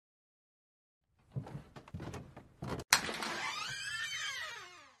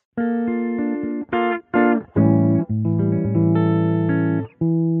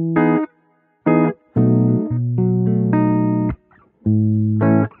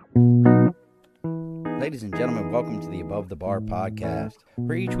Ladies and gentlemen, welcome to the Above the Bar podcast,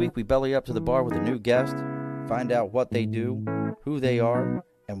 where each week we belly up to the bar with a new guest, find out what they do, who they are,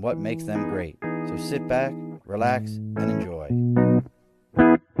 and what makes them great. So sit back, relax, and enjoy.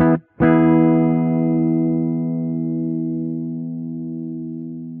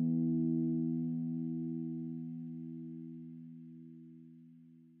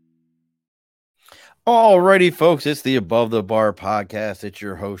 Alrighty, folks, it's the Above the Bar podcast. It's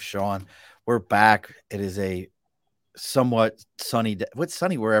your host, Sean. We're back. It is a somewhat sunny day. What's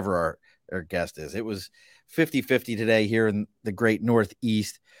sunny wherever our guest is. It was 50-50 today here in the great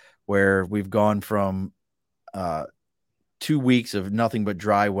Northeast, where we've gone from 2 weeks of nothing but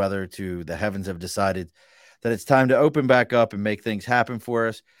dry weather to the heavens have decided that it's time to open back up and make things happen for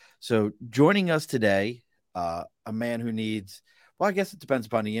us. So joining us today, a man who needs, well, I guess it depends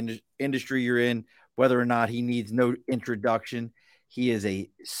upon the industry you're in, whether or not he needs no introduction. He is a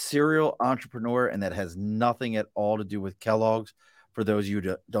serial entrepreneur, and that has nothing at all to do with Kellogg's. For those of you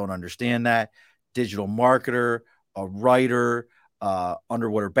who don't understand that, digital marketer, a writer,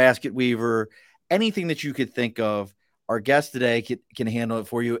 underwater basket weaver, anything that you could think of. Our guest today can handle it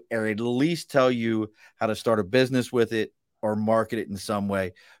for you, or at least tell you how to start a business with it or market it in some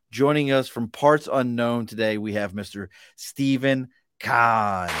way. Joining us from parts unknown today, we have Mr. Stephen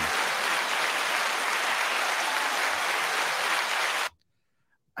Kahan.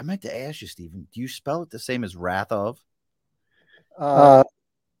 I meant to ask you, Stephen, do you spell it the same as Wrath of?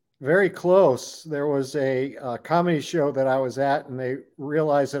 Very close. There was a comedy show that I was at, and they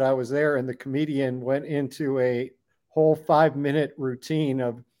realized that I was there, and the comedian went into a whole 5-minute routine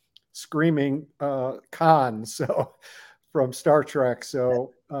of screaming Khan, so from Star Trek.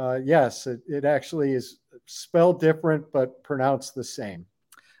 So yes, it actually is spelled different, but pronounced the same.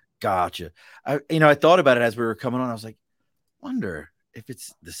 Gotcha. I thought about it as we were coming on. I was like, wonder if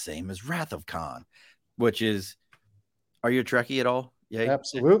it's the same as Wrath of Khan, which is, are you a Trekkie at all? Yeah,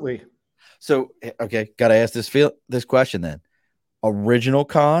 absolutely. So, okay, got to ask this question then. Original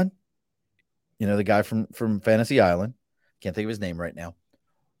Khan, the guy from Fantasy Island, can't think of his name right now,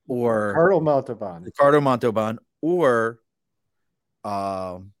 or Ricardo Montalban, or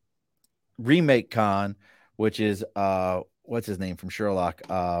remake Khan, which is what's his name from Sherlock?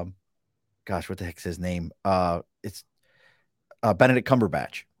 Gosh, what the heck's his name? It's Benedict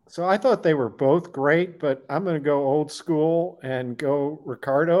Cumberbatch. So I thought they were both great, but I'm going to go old school and go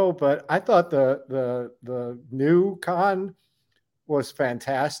Ricardo. But I thought the new Khan was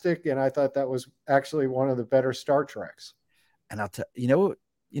fantastic, and I thought that was actually one of the better Star Treks. And I'll tell you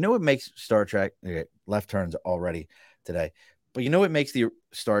what makes Star Trek, okay, left turns already today, but what makes the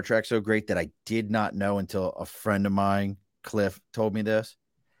Star Trek so great that I did not know until a friend of mine, Cliff, told me this,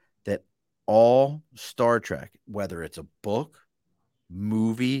 that all Star Trek, whether it's a book,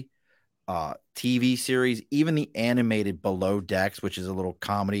 movie, TV series, even the animated Below Decks, which is a little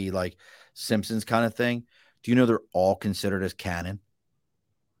comedy like Simpsons kind of thing, do you know they're all considered as canon?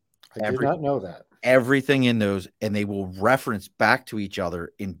 I did not know that. Everything in those, and they will reference back to each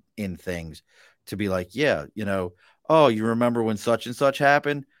other in things to be like, yeah, oh, you remember when such and such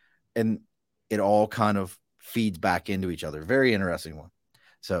happened? And it all kind of feeds back into each other. Very interesting one.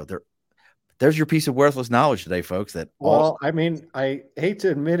 So there's your piece of worthless knowledge today, folks. I hate to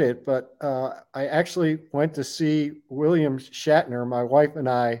admit it, but I actually went to see William Shatner, my wife and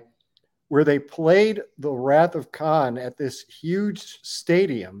I, where they played The Wrath of Khan at this huge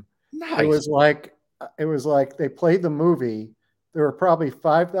stadium. Nice. It was like they played the movie. There were probably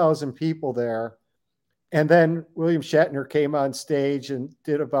 5,000 people there. And then William Shatner came on stage and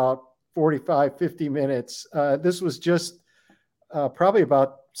did about 45, 50 minutes. This was just probably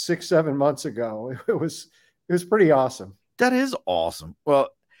about 6-7 months ago. It was pretty awesome. That is awesome. Well,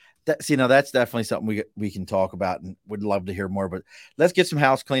 that's definitely something we can talk about and would love to hear more. But let's get some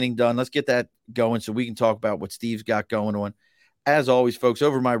house cleaning done. Let's get that going so we can talk about what Steve's got going on. As always, folks,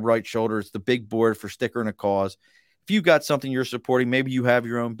 over my right shoulder, it's the big board for Sticker and a Cause. If you've got something you're supporting, maybe you have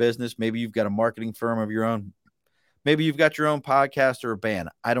your own business, maybe you've got a marketing firm of your own, maybe you've got your own podcast or a band.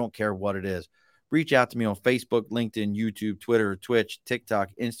 I don't care what it is. Reach out to me on Facebook, LinkedIn, YouTube, Twitter, Twitch,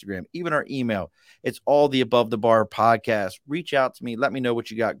 TikTok, Instagram, even our email. It's all the Above the Bar podcast. Reach out to me. Let me know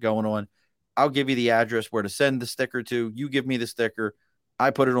what you got going on. I'll give you the address where to send the sticker to. You give me the sticker.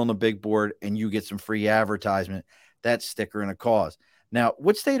 I put it on the big board, and you get some free advertisement. That's Sticker and a Cause. Now,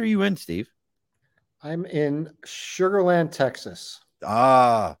 what state are you in, Steve? I'm in Sugar Land, Texas.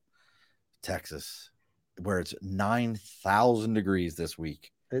 Texas, where it's 9,000 degrees this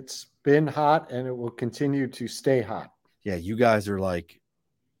week. It's been hot, and it will continue to stay hot. Yeah, you guys are like,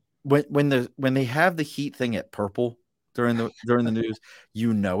 when they have the heat thing at Purple, during the news,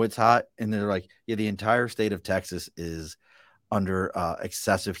 you know it's hot, and they're like, yeah, the entire state of Texas is under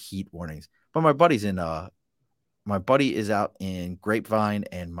excessive heat warnings. But my buddy is out in Grapevine,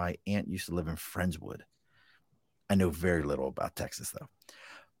 and my aunt used to live in Friendswood. I know very little about Texas though.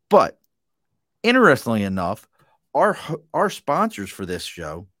 But interestingly enough, our sponsors for this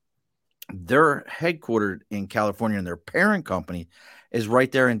show, they're headquartered in California, and their parent company is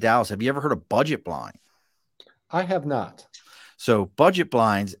right there in Dallas. Have you ever heard of Budget Blind? I have not. So Budget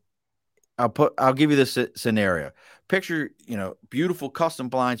Blinds, I'll give you this scenario. Picture, beautiful custom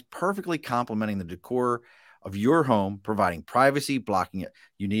blinds perfectly complementing the decor of your home, providing privacy, blocking it.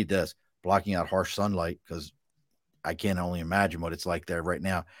 You need this, blocking out harsh sunlight, because I can only imagine what it's like there right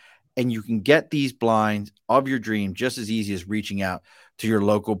now. And you can get these blinds of your dream just as easy as reaching out to your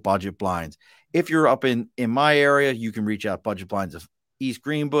local Budget Blinds. If you're up in my area, you can reach out Budget Blinds of East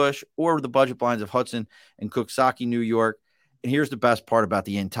Greenbush or the Budget Blinds of Hudson and Cooksaki, New York. And here's the best part about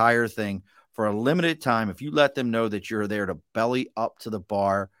the entire thing. For a limited time, if you let them know that you're there to belly up to the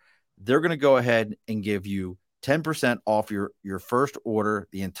bar, they're going to go ahead and give you 10% off your first order,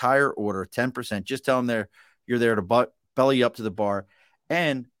 the entire order, 10%. Just tell them you're there to belly up to the bar.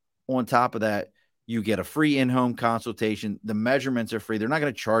 And on top of that, you get a free in-home consultation. The measurements are free. They're not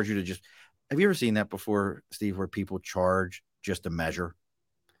going to charge you to just – have you ever seen that before, Steve, where people charge just to measure?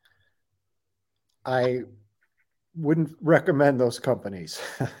 I wouldn't recommend those companies.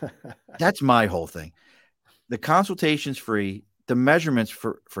 That's my whole thing. The consultation's free. The measurements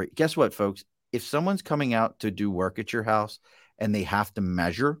for free. Guess what, folks? If someone's coming out to do work at your house and they have to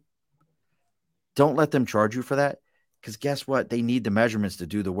measure, don't let them charge you for that, because guess what? They need the measurements to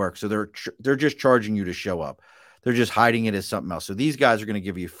do the work. So they're just charging you to show up. They're just hiding it as something else. So these guys are going to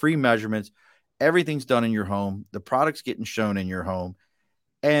give you free measurements. Everything's done in your home. The product's getting shown in your home.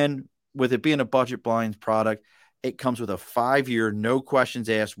 And with it being a Budget Blinds product, it comes with a 5-year, no questions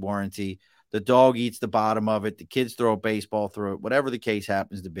asked warranty. The dog eats the bottom of it. The kids throw a baseball through it, whatever the case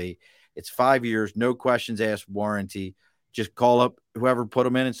happens to be. It's 5 years, no questions asked warranty. Just call up whoever put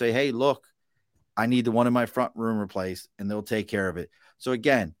them in and say, hey, look, I need the one in my front room replaced, and they'll take care of it. So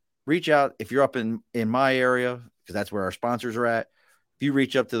again, reach out if you're up in my area, because that's where our sponsors are at. If you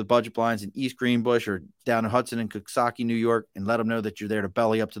reach up to the Budget Blinds in East Greenbush or down in Hudson and Cooksaki, New York, and let them know that you're there to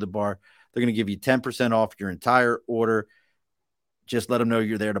belly up to the bar, they're going to give you 10% off your entire order. Just let them know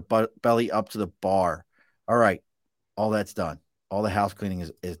you're there to belly up to the bar. All right. All that's done. All the house cleaning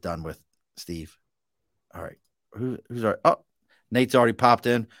is done with, Steve. All right. Who's our? Oh, Nate's already popped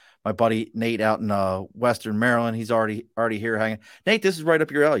in. My buddy Nate out in Western Maryland. He's already here hanging. Nate, this is right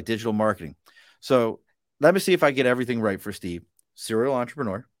up your alley, digital marketing. So let me see if I get everything right for Steve. Serial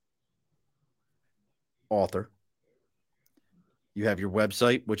entrepreneur, author. You have your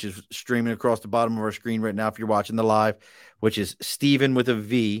website, which is streaming across the bottom of our screen right now if you're watching the live, which is Stephen with a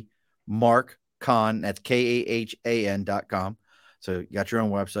V, Mark Kahan. That's KAHAN.com. So you got your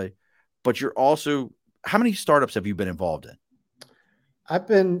own website. But you're also, how many startups have you been involved in? I've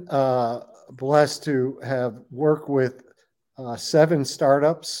been blessed to have worked with 7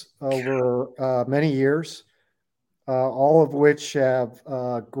 startups over many years, all of which have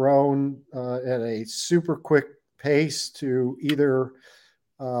grown at a super quick pace to either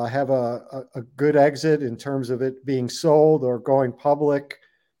have a good exit in terms of it being sold or going public,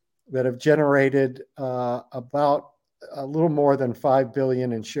 that have generated about a little more than $5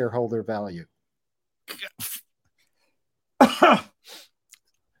 billion in shareholder value.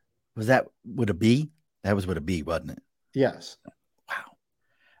 Was that with a B? That was with a B, wasn't it? Yes. Wow.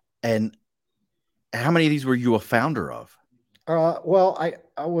 And how many of these were you a founder of? Well,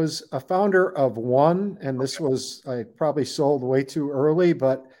 I was a founder of one, and this was, I probably sold way too early,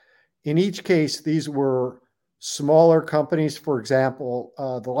 but in each case, these were smaller companies. For example,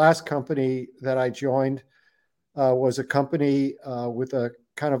 the last company that I joined was a company with a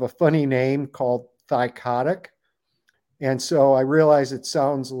kind of a funny name called Thycotic. And so I realize it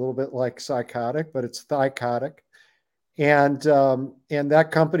sounds a little bit like psychotic, but it's Thycotic. And that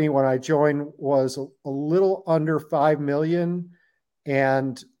company, when I joined, was a little under 5 million.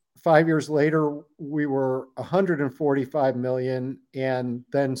 And 5 years later, we were 145 million, and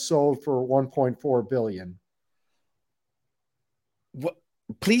then sold for 1.4 billion. What?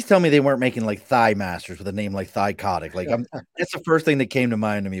 Please tell me they weren't making like Thigh Masters with a name like Thycotic. Like that's the first thing that came to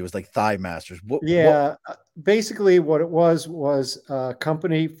mind to me was like Thigh Masters. Yeah, basically what it was a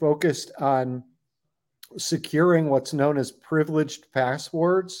company focused on securing what's known as privileged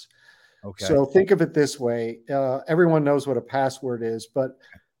passwords. Okay. So think of it this way. Everyone knows what a password is, but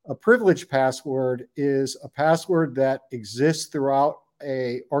a privileged password is a password that exists throughout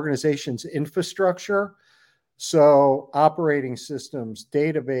a organization's infrastructure. So, operating systems,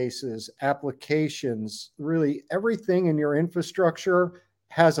 databases, applications, really everything in your infrastructure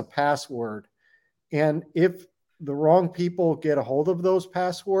has a password. And if the wrong people get a hold of those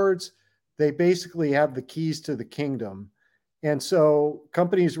passwords, they basically have the keys to the kingdom. And so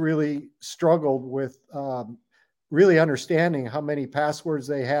companies really struggled with really understanding how many passwords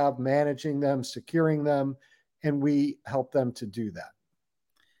they have, managing them, securing them, and we help them to do that.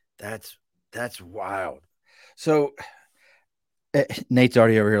 That's that's wild. So Nate's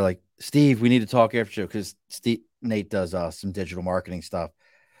already over here like, Steve, we need to talk after show because Steve Nate does some digital marketing stuff.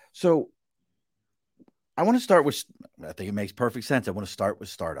 So I want to start with, I think it makes perfect sense. I want to start with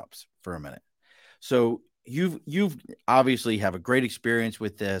startups for a minute. So you've obviously have a great experience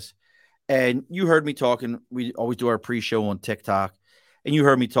with this. And you heard me talking. We always do our pre-show on TikTok. And you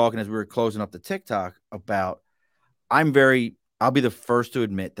heard me talking as we were closing up the TikTok about I'll be the first to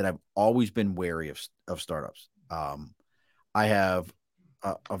admit that I've always been wary of startups. I have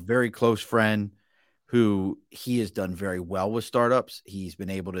a very close friend who he has done very well with startups. He's been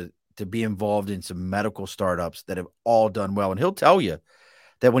able to be involved in some medical startups that have all done well. And he'll tell you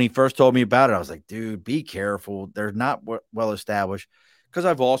that when he first told me about it, I was like, dude, be careful. They're not well established. Because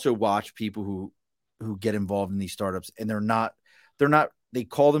I've also watched people who get involved in these startups and they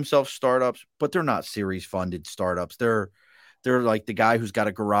call themselves startups, but they're not series funded startups. They're like the guy who's got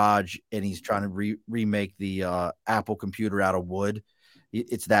a garage and he's trying to remake the Apple computer out of wood.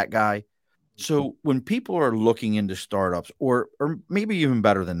 It's that guy. So when people are looking into startups, or maybe even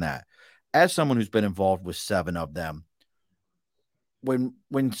better than that, as someone who's been involved with 7 of them, when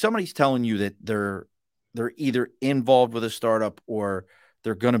somebody's telling you that they're either involved with a startup or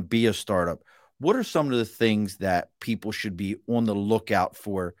they're going to be a startup, what are some of the things that people should be on the lookout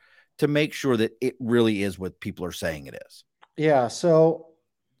for to make sure that it really is what people are saying it is? Yeah. So,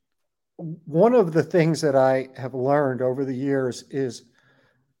 one of the things that I have learned over the years is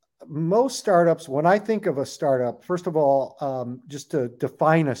most startups, when I think of a startup, first of all, just to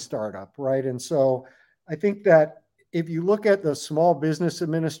define a startup, right? And so I think that if you look at the Small Business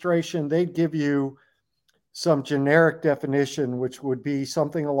Administration, they give you some generic definition, which would be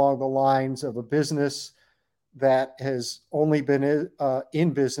something along the lines of a business that has only been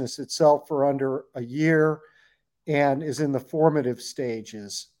in business itself for under a year and is in the formative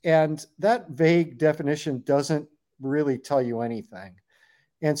stages. And that vague definition doesn't really tell you anything.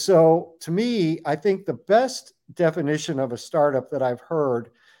 And so, to me, I think the best definition of a startup that I've heard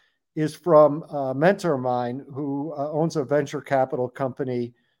is from a mentor of mine who owns a venture capital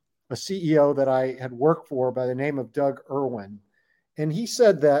company, a CEO that I had worked for by the name of Doug Irwin. And he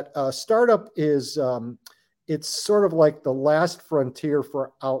said that a startup is it's sort of like the last frontier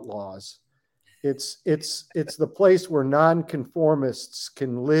for outlaws. It's the place where nonconformists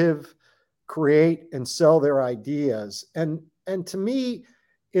can live, create, and sell their ideas. And to me,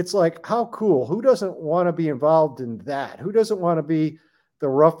 it's like, how cool. Who doesn't want to be involved in that? Who doesn't want to be the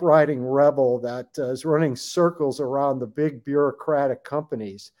rough riding rebel that is running circles around the big bureaucratic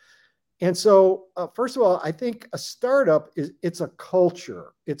companies? And so, first of all, I think a startup it's a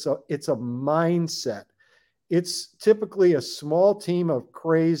culture. It's a mindset. It's typically a small team of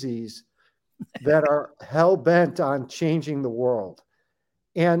crazies that are hell bent on changing the world.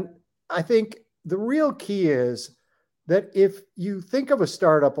 And I think the real key is that if you think of a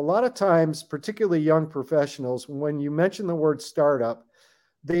startup, a lot of times, particularly young professionals, when you mention the word startup,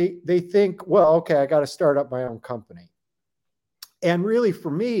 they think, well, okay, I got to start up my own company. And really,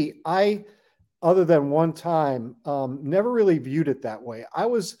 for me, other than one time, never really viewed it that way. I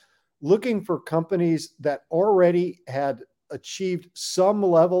was looking for companies that already had achieved some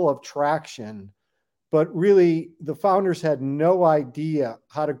level of traction, but really the founders had no idea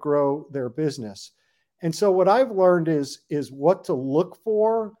how to grow their business. And so what I've learned is what to look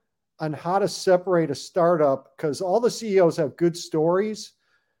for on how to separate a startup, because all the CEOs have good stories.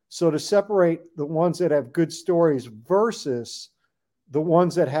 So to separate the ones that have good stories versus the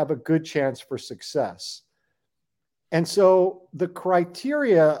ones that have a good chance for success. And so the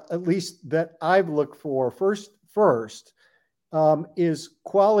criteria, at least that I've looked for first is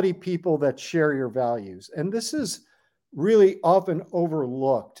quality people that share your values. And this is really often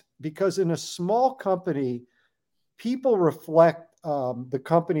overlooked because in a small company, people reflect the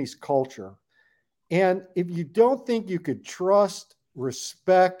company's culture. And if you don't think you could trust,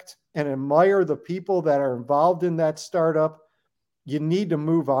 respect, and admire the people that are involved in that startup, you need to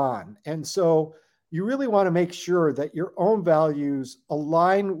move on. And so you really want to make sure that your own values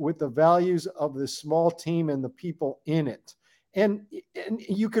align with the values of the small team and the people in it. And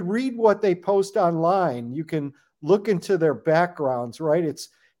you can read what they post online. You can look into their backgrounds, right?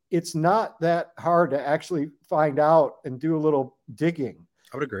 it's not that hard to actually find out and do a little digging.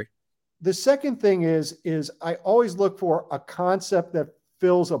 I would agree. The second thing is I always look for a concept that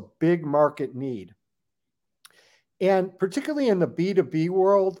fills a big market need. And particularly in the B2B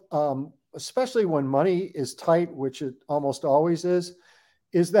world, especially when money is tight, which it almost always is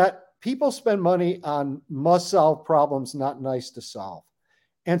that people spend money on must solve problems, not nice to solve.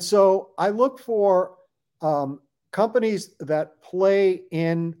 And so I look for companies that play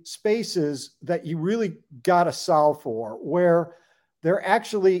in spaces that you really got to solve for, where there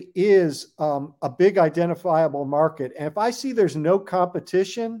actually is a big identifiable market. And if I see there's no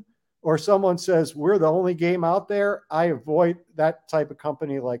competition, or someone says we're the only game out there, I avoid that type of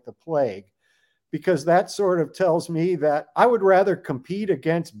company like the plague, because that sort of tells me that I would rather compete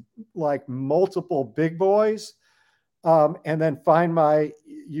against like multiple big boys, and then find my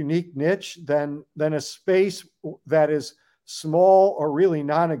unique niche than a space that is small or really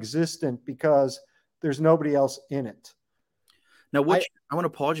non-existent because there's nobody else in it. Now, I I want to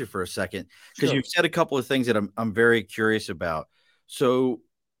pause you for a second because Sure. you've said a couple of things that I'm very curious about. So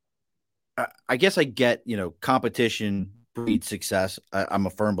I guess I get, competition breeds success. I'm a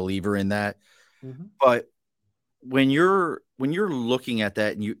firm believer in that. Mhm. But when you're looking at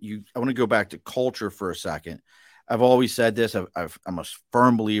that, and I want to go back to culture for a second. I've always said this. I'm a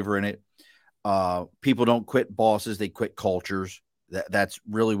firm believer in it. People don't quit bosses; they quit cultures. That's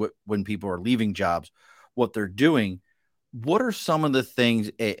really what when people are leaving jobs, what they're doing. What are some of the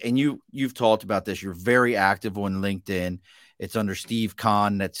things? And you've talked about this. You're very active on LinkedIn. It's under Steve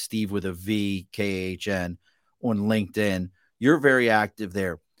Kahn. That's Steve with a V, Kahn, on LinkedIn. You're very active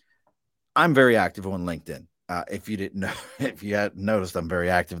there. I'm very active on LinkedIn. If you didn't know, if you hadn't noticed, I'm very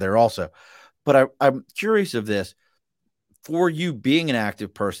active there also. But I'm curious of this for you being an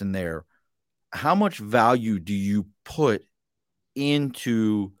active person there. How much value do you put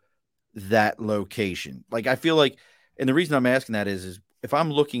into that location? Like, I feel like, and the reason I'm asking that is if I'm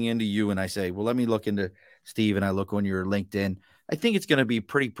looking into you and I say, well, let me look into Steve, and I look on your LinkedIn, I think it's going to be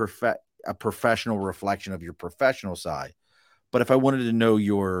a professional reflection of your professional side. But if I wanted to know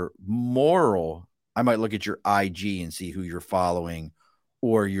your moral, I might look at your IG and see who you're following,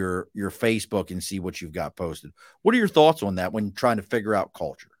 or your Facebook and see what you've got posted. What are your thoughts on that when trying to figure out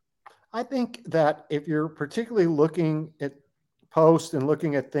culture? I think that if you're particularly looking at posts and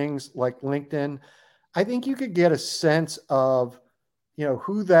looking at things like LinkedIn, I think you could get a sense of,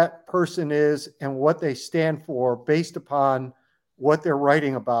 who that person is and what they stand for based upon what they're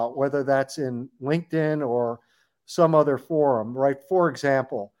writing about, whether that's in LinkedIn or some other forum, right? For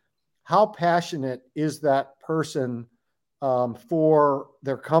example, how passionate is that person for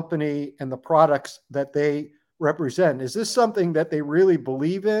their company and the products that they represent? Is this something that they really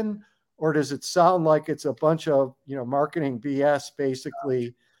believe in, or does it sound like it's a bunch of marketing BS,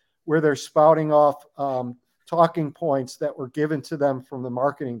 basically, where they're spouting off talking points that were given to them from the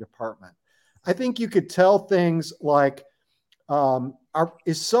marketing department? I think you could tell things like,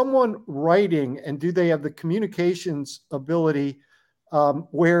 is someone writing, and do they have the communications ability,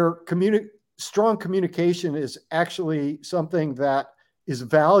 where strong communication is actually something that is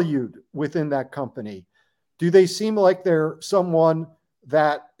valued within that company? Do they seem like they're someone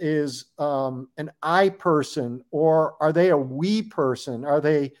that is an I person, or are they a we person? Are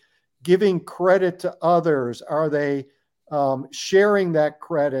they giving credit to others? Are they sharing that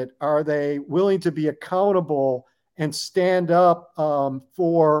credit? Are they willing to be accountable and stand up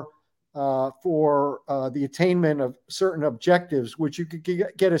for the attainment of certain objectives, which you could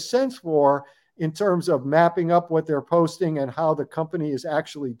get a sense for in terms of mapping up what they're posting and how the company is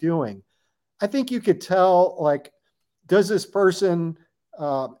actually doing? I think you could tell, like, does this person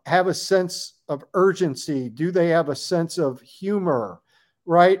have a sense of urgency? Do they have a sense of humor?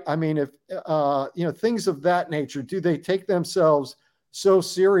 Right? I mean, if things of that nature. Do they take themselves so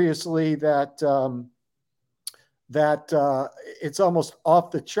seriously that it's almost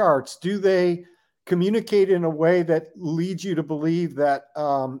off the charts? Do they communicate in a way that leads you to believe that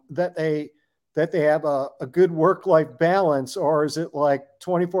they have a good work-life balance, or is it like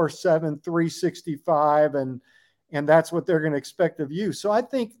 24/7, 365, and that's what they're going to expect of you? So I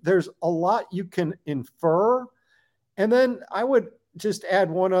think there's a lot you can infer. And then I would just add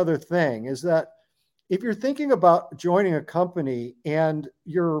one other thing, is that if you're thinking about joining a company and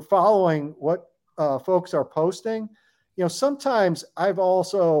you're following what folks are posting, sometimes I've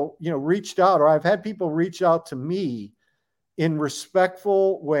also, reached out, or I've had people reach out to me in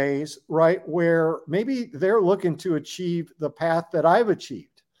respectful ways, right? Where maybe they're looking to achieve the path that I've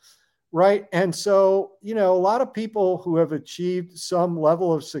achieved, right? And so, a lot of people who have achieved some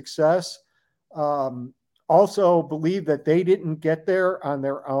level of success, also believe that they didn't get there on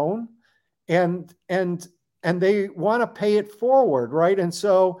their own, and and and they want to pay it forward, right? And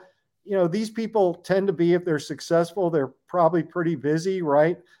so, these people tend to be, if they're successful, they're probably pretty busy,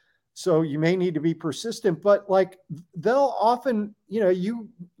 right? So you may need to be persistent, but like, they'll often,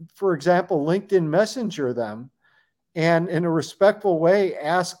 for example, LinkedIn Messenger them, and in a respectful way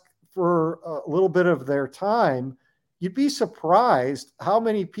ask for a little bit of their time. You'd be surprised how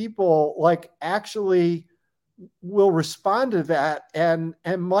many people like actually will respond to that and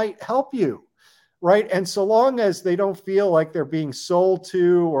might help you, right? And so long as they don't feel like they're being sold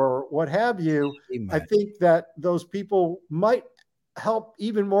to or what have you, I Amen. think that those people might help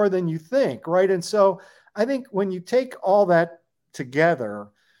even more than you think, right? And so I think when you take all that together,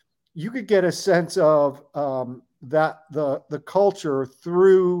 you could get a sense of that the culture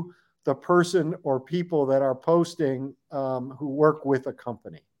through the person or people that are posting, who work with a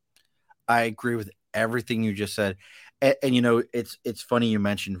company. I agree with everything you just said. And it's funny you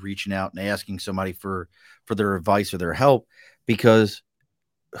mentioned reaching out and asking somebody for their advice or their help, because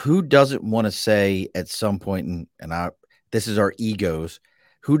who doesn't want to say at some point, and I this is our egos,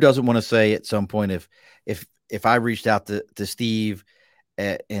 who doesn't want to say at some point, if I reached out to Steve,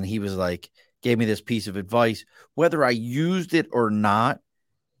 and he was like, gave me this piece of advice, whether I used it or not,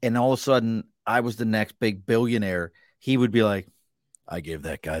 and all of a sudden I was the next big billionaire, he would be like, I gave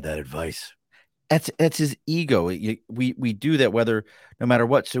that guy that advice. That's his ego. We do that whether no matter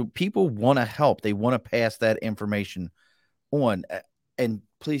what. So people want to help. They want to pass that information on. And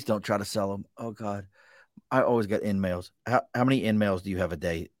please don't try to sell them. Oh God, I always get in mails. How many in mails do you have a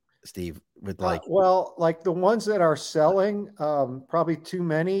day, Steve? With like, Well, like the ones that are selling, probably too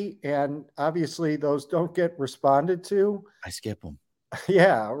many, and obviously those don't get responded to. I skip them.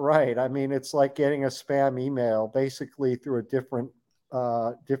 Yeah, right. I mean, it's like getting a spam email, basically through a different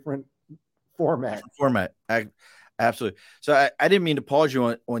format. Different format. Absolutely. So I didn't mean to pause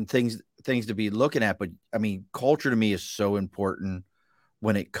you on things to be looking at, but I mean, culture to me is so important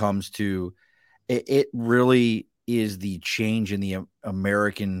when it comes to it. It really is the change in the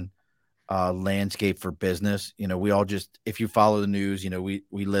American landscape for business. We all just, if you follow the news, we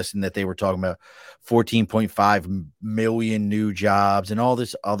listened that they were talking about 14.5 million new jobs and all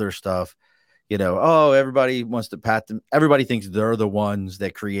this other stuff. Oh, everybody wants to pat them. Everybody thinks they're the ones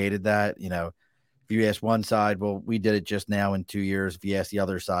that created that. If you ask one side, well, we did it just now in 2 years. If you ask the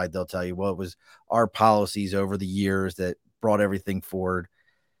other side, they'll tell you, well, it was our policies over the years that brought everything forward.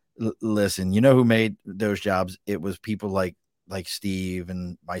 Listen, you know who made those jobs? It was people like Steve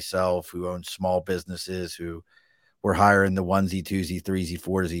and myself, who owned small businesses, who were hiring the onesie, twosie, threesie,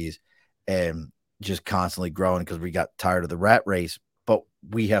 foursies, and just constantly growing because we got tired of the rat race. But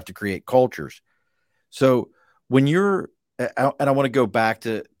we have to create cultures. So when you're, and I want to go back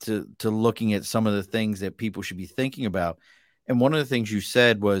to looking at some of the things that people should be thinking about. And one of the things you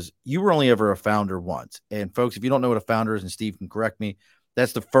said was you were only ever a founder once. And folks, if you don't know what a founder is, and Steve can correct me,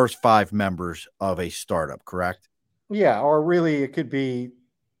 that's the first five members of a startup, correct? Yeah, or really, it could be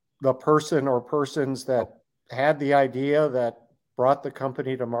the person or persons Oh, that had the idea that brought the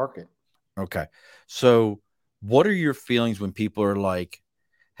company to market. okay. So what are your feelings when people are like,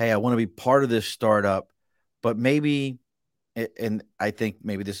 hey, I want to be part of this startup, but maybe, and I think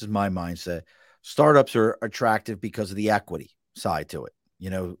maybe this is my mindset, startups are attractive because of the equity side to it.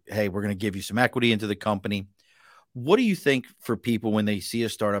 Hey, we're going to give you some equity into the company. What do you think for people when they see a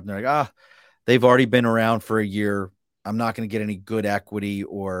startup and they're like, they've already been around for a year. I'm not going to get any good equity,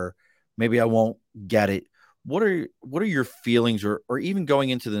 or maybe I won't get it. What are your feelings, or even going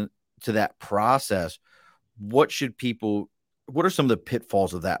into to that process? What should people? What are some of the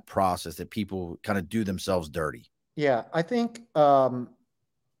pitfalls of that process that people kind of do themselves dirty? Yeah, I think,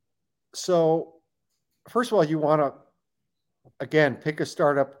 so. First of all, you want to, again, pick a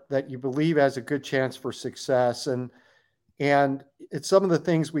startup that you believe has a good chance for success, and it's some of the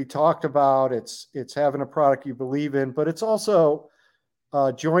things we talked about. It's having a product you believe in, but it's also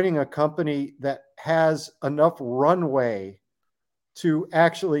joining a company that has enough runway to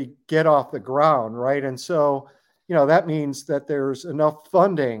actually get off the ground, right? And so, that means that there's enough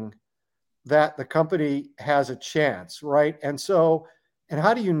funding that the company has a chance, right? And so, and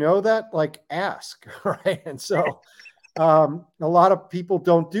how do you know that? Like, ask, right? And so, a lot of people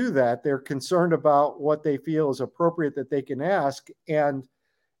don't do that. They're concerned about what they feel is appropriate that they can ask, and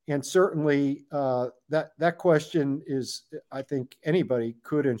certainly, that question is, I think anybody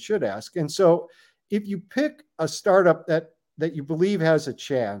could and should ask. And so, if you pick a startup that you believe has a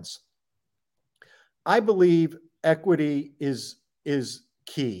chance, I believe equity is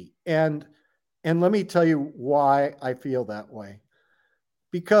key. And let me tell you why I feel that way.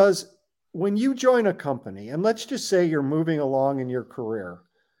 Because when you join a company, and let's just say you're moving along in your career,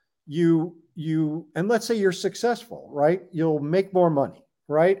 and let's say you're successful, right? You'll make more money,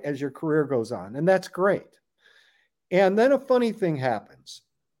 right, as your career goes on, and that's great. And then a funny thing happens.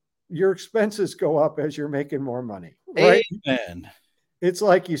 Your expenses go up as you're making more money, right? Amen. It's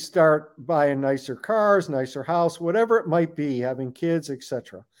like you start buying nicer cars, nicer house, whatever it might be, having kids,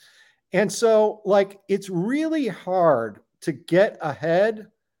 etc. And so, like, it's really hard to get ahead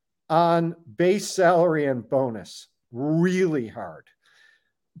on base salary and bonus, really hard.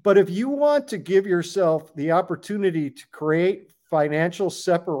 But if you want to give yourself the opportunity to create financial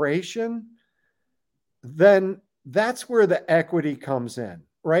separation, then that's where the equity comes in,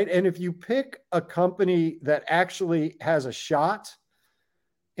 right? And if you pick a company that actually has a shot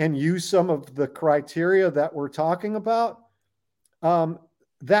and use some of the criteria that we're talking about, um,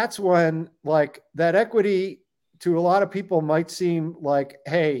 that's when, like, that equity to a lot of people might seem like,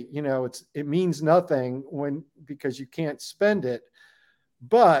 hey, it means nothing when because you can't spend it.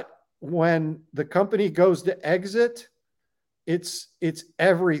 But when the company goes to exit, it's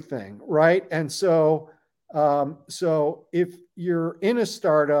everything, right? And so if you're in a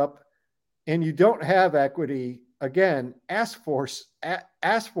startup and you don't have equity, again, ask for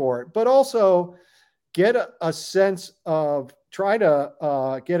it, but also get a sense of try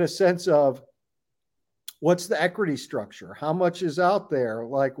to get a sense of what's the equity structure, how much is out there,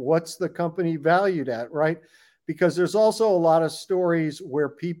 like what's the company valued at, right? Because there's also a lot of stories where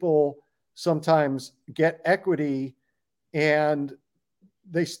people sometimes get equity and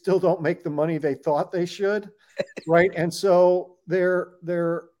they still don't make the money they thought they should, right? And so they're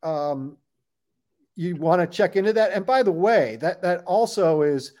you want to check into that. And by the way, that also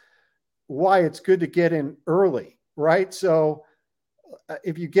is why it's good to get in early, right? So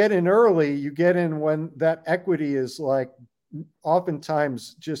if you get in early, you get in when that equity is like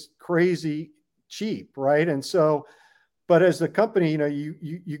oftentimes just crazy cheap, right? And so, but as the company,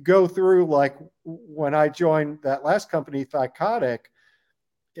 you go through, like when I joined that last company, Thycotic,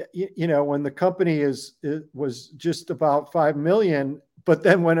 when the company it was just about 5 million, but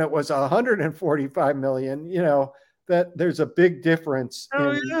then when it was 145 million, that there's a big difference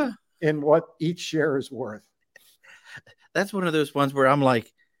Oh yeah. in what each share is worth. That's one of those ones where I'm like,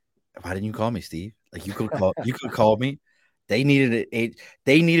 why didn't you call me, Steve? Like you could call me. They needed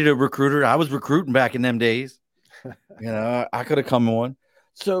they needed a recruiter. I was recruiting back in them days. I could have come on.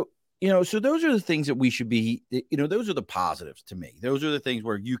 So, so those are the things that we should be, those are the positives to me. Those are the things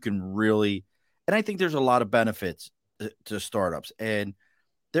where you can really, and I think there's a lot of benefits to startups. And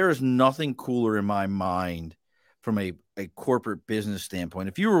there is nothing cooler in my mind from a corporate business standpoint.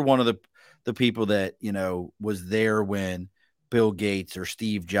 If you were one of the people that, was there when Bill Gates or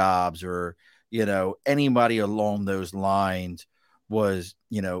Steve Jobs or, anybody along those lines was,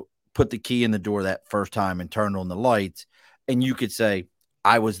 put the key in the door that first time and turned on the lights, and you could say,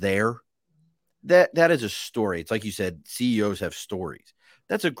 I was there. That is a story. It's like you said, CEOs have stories.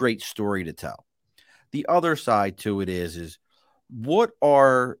 That's a great story to tell. The other side to it is what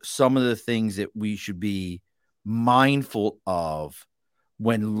are some of the things that we should be mindful of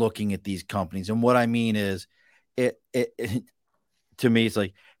when looking at these companies? And what I mean is it to me, it's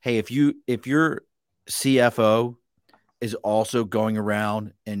like, hey, if your CFO is also going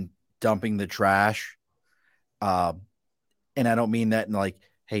around and dumping the trash, um, and I don't mean that in like,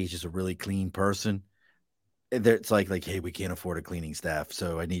 hey, he's just a really clean person. It's like, hey, we can't afford a cleaning staff,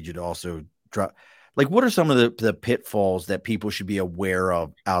 so I need you to also drop. Like, what are some of the pitfalls that people should be aware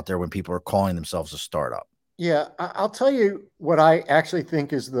of out there when people are calling themselves a startup? Yeah, I'll tell you what I actually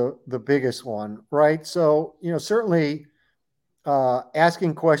think is the biggest one, right? So, certainly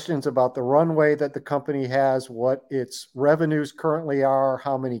asking questions about the runway that the company has, what its revenues currently are,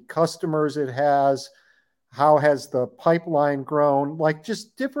 how many customers it has, how has the pipeline grown, like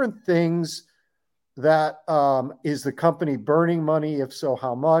just different things that is the company burning money? If so,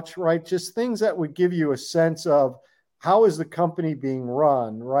 how much, right? Just things that would give you a sense of how is the company being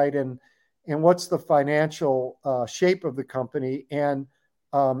run, right? And what's the financial shape of the company? And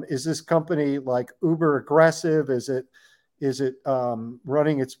is this company like uber aggressive? Is it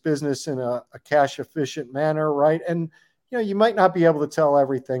running its business in a cash efficient manner, right? And you might not be able to tell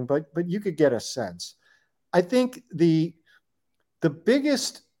everything, but you could get a sense. I think the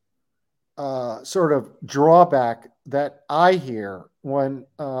biggest sort of drawback that I hear when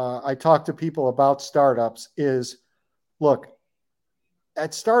I talk to people about startups is, look,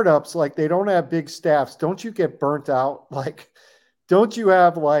 at startups, like they don't have big staffs. Don't you get burnt out? Like, don't you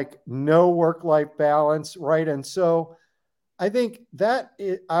have like no work life balance, right? And so I think that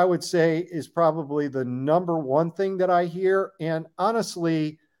I would say is probably the number one thing that I hear. And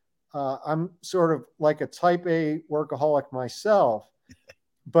honestly, I'm sort of like a type A workaholic myself,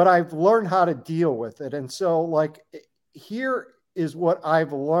 but I've learned how to deal with it. And so, like, here is what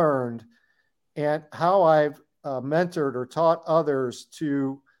I've learned and how I've mentored or taught others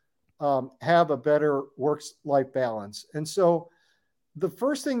to have a better work life balance. And so, the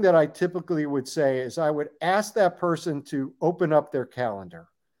first thing that I typically would say is I would ask that person to open up their calendar.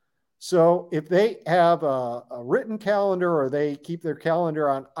 So if they have a written calendar or they keep their calendar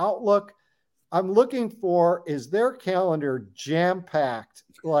on Outlook, I'm looking for, is their calendar jam packed?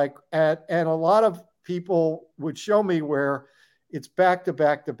 Like and a lot of people would show me where it's back to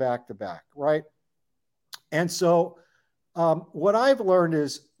back to back to back, right? And so what I've learned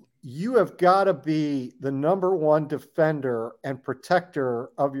is you have got to be the number one defender and protector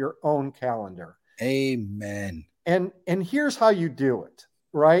of your own calendar. Amen. And here's how you do it,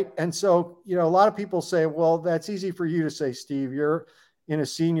 right? And so, a lot of people say, well, that's easy for you to say, Steve. You're in a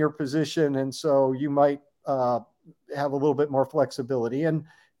senior position, and so you might have a little bit more flexibility. And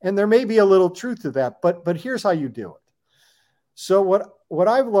there may be a little truth to that, but here's how you do it. So what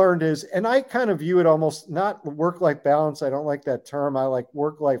I've learned is, and I kind of view it almost not work-life balance. I don't like that term. I like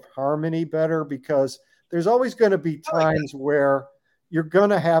work-life harmony better, because there's always going to be times where you're going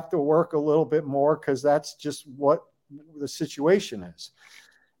to have to work a little bit more because that's just what the situation is.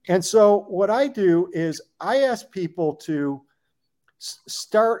 And so what I do is I ask people to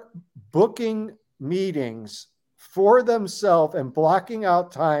start booking meetings for themselves and blocking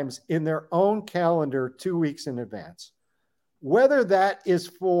out times in their own calendar 2 weeks in advance. Whether that is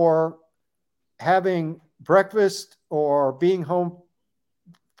for having breakfast or being home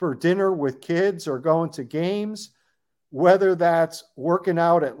for dinner with kids or going to games, whether that's working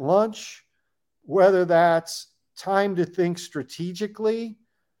out at lunch, whether that's time to think strategically,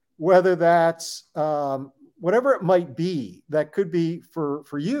 whether that's whatever it might be that could be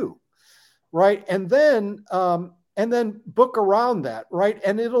for you, right? And then book around that, right?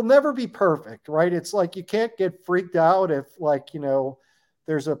 And it'll never be perfect, right? It's like you can't get freaked out if, like,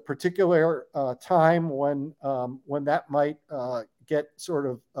 there's a particular time when that might get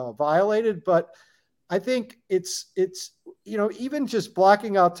sort of violated. But I think it's even just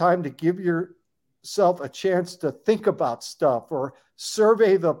blocking out time to give yourself a chance to think about stuff or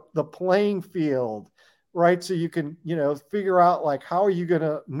survey the playing field, right? So you can figure out, like, how are you going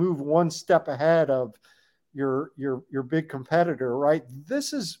to move one step ahead of your big competitor, right?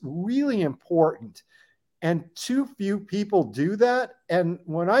 This is really important, and too few people do that. And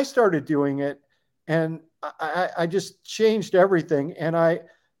when I started doing it, and I just changed everything. And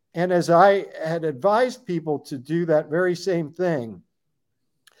as I had advised people to do that very same thing,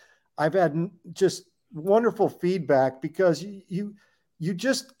 I've had just wonderful feedback, because you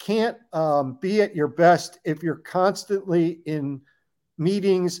just can't be at your best if you're constantly in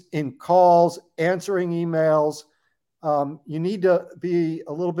meetings, in calls, answering emails. You need to be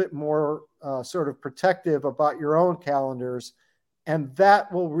a little bit more sort of protective about your own calendars, and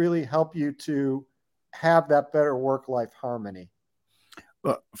that will really help you to have that better work-life harmony.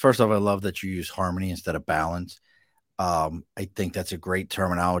 Well, first off, I love that you use harmony instead of balance. I think that's a great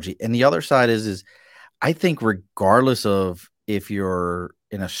terminology. And the other side is I think regardless of if you're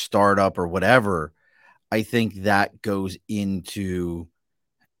in a startup or whatever, I think that goes into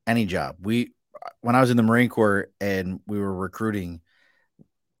any job. When I was in the Marine Corps and we were recruiting,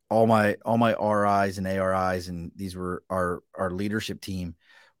 all my RIs and ARIs, and these were our leadership team,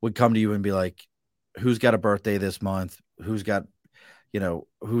 would come to you and be like, who's got a birthday this month? Who's got,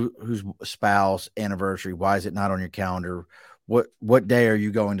 whose spouse anniversary? Why is it not on your calendar? What day are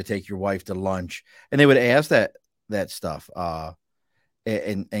you going to take your wife to lunch? And they would ask that stuff,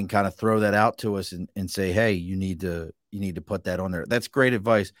 and kind of throw that out to us and say, hey, you need to put that on there. That's great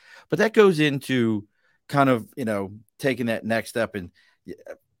advice. But that goes into kind of, taking that next step. And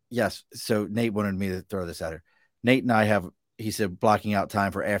yes, so Nate wanted me to throw this out here. Nate and I have, he said, blocking out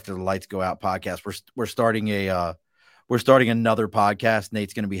time for After the Lights Go Out podcast. We're starting another podcast.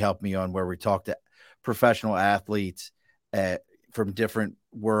 Nate's going to be helping me on, where we talk to professional athletes from different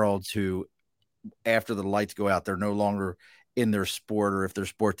worlds who, after the lights go out, they're no longer in their sport, or if their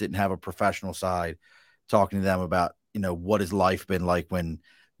sport didn't have a professional side, talking to them about, what has life been like when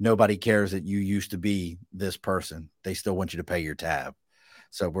nobody cares that you used to be this person. They still want you to pay your tab.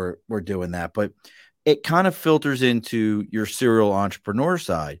 So we're doing that, but it kind of filters into your serial entrepreneur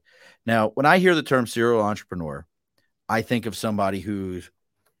side. Now, when I hear the term serial entrepreneur, I think of somebody who's,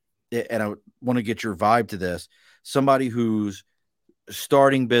 and I want to get your vibe to this, somebody who's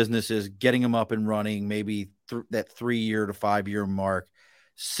starting businesses, getting them up and running, maybe that 3 year to 5 year mark,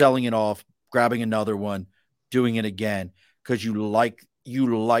 selling it off, grabbing another one, doing it again, because you like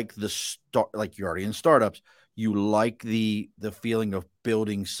you like the start, like you're already in startups, you like the feeling of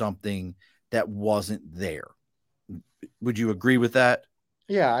building something that wasn't there. Would you agree with that?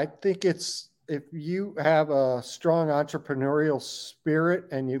 Yeah, I think it's if you have a strong entrepreneurial spirit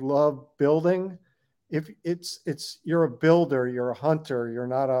and you love building, if it's you're a builder, you're a hunter, you're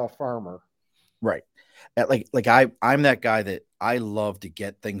not a farmer. Right. I'm that guy that I love to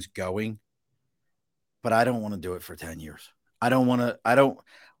get things going, but I don't want to do it for 10 years. I don't want to, I don't,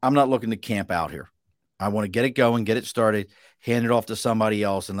 I'm not looking to camp out here. I want to get it going, get it started, hand it off to somebody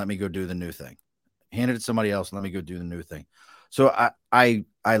else and let me go do the new thing. Hand it to somebody else and let me go do the new thing. So I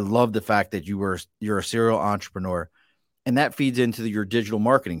love the fact that you're a serial entrepreneur, and that feeds into your digital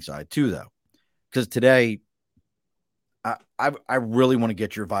marketing side too, though. Because today I really want to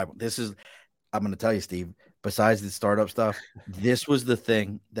get your vibe. I'm going to tell you, Steve, besides the startup stuff, this was the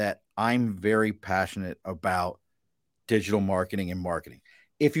thing that I'm very passionate about, digital marketing and marketing.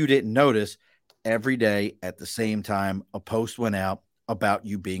 If you didn't notice, every day at the same time, a post went out about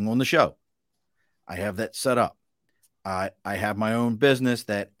you being on the show. I have that set up. I have my own business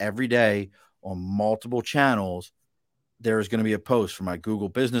that every day on multiple channels, there's going to be a post from my Google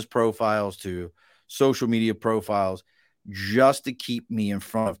business profiles to social media profiles just to keep me in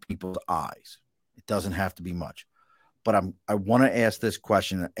front of people's eyes. It doesn't have to be much, but I want to ask this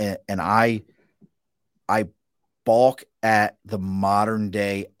question, and I balk at the modern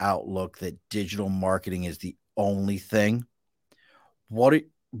day outlook that digital marketing is the only thing. What are,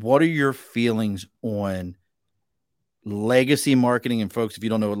 what are your feelings on legacy marketing? And folks, if you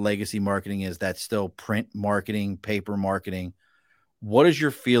don't know what legacy marketing is, that's still print marketing, paper marketing. What is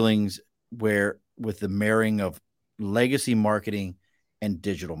your feelings where with the marrying of legacy marketing and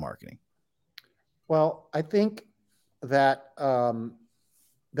digital marketing? Well, I think that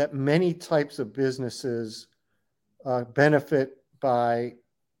that many types of businesses benefit by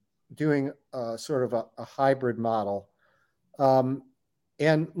doing sort of a hybrid model. Um,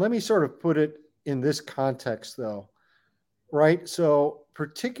 and let me sort of put it in this context, though, right? So,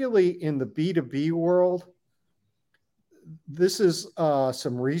 particularly in the B2B world, this is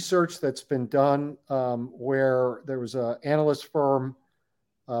some research that's been done where there was an analyst firm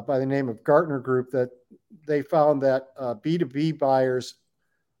by the name of Gartner Group that they found that B2B buyers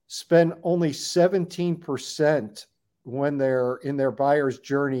spend only 17% when they're in their buyer's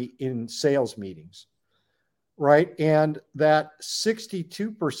journey in sales meetings, right? And that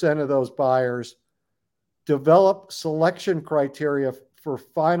 62% of those buyers develop selection criteria for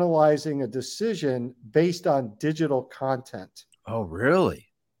finalizing a decision based on digital content. Oh, really?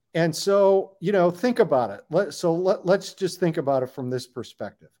 And so, think about it. Let's just think about it from this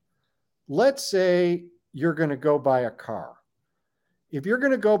perspective. Let's say you're going to go buy a car. If you're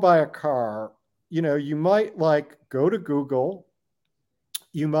going to go buy a car, you might like go to Google.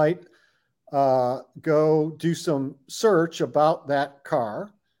 You might go do some search about that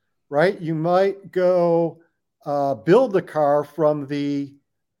car, right? You might go build the car The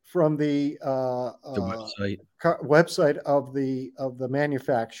website. website of the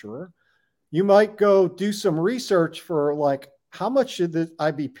manufacturer. You might go do some research for like how much should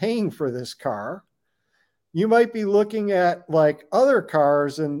I be paying for this car. You might be looking at like other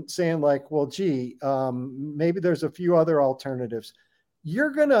cars and saying like, well, gee, maybe there's a few other alternatives.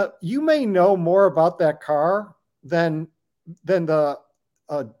 You may know more about that car than the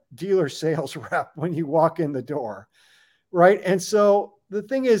dealer sales rep when you walk in the door, right? And so the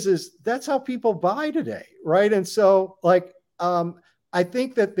thing is that's how people buy today, right? And so like, I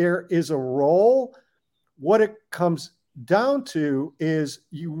think that there is a role. What it comes down to is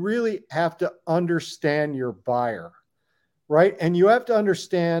you really have to understand your buyer, right? And you have to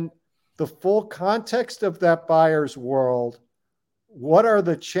understand the full context of that buyer's world. What are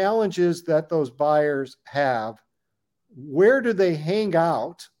the challenges that those buyers have? Where do they hang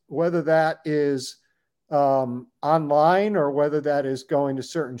out? Whether that is online or whether that is going to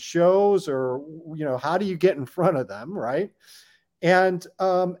certain shows, or how do you get in front of them, right? And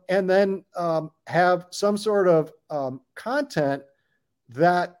then have some sort of content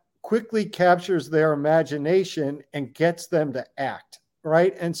that quickly captures their imagination and gets them to act,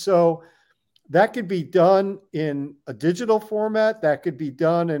 right? And so that could be done in a digital format, that could be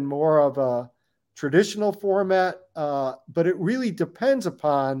done in more of a traditional format, but it really depends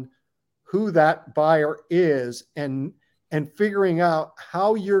upon who that buyer is, and figuring out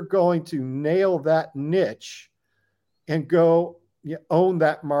how you're going to nail that niche and go own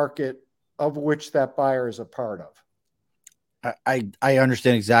that market of which that buyer is a part of. I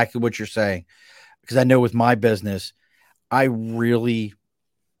understand exactly what you're saying, because I know with my business, I really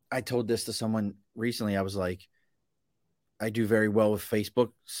I told this to someone recently. I was like, I do very well with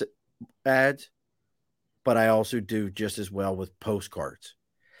Facebook ads, but I also do just as well with postcards,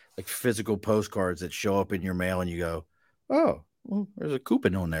 like physical postcards that show up in your mail and you go, oh, well, there's a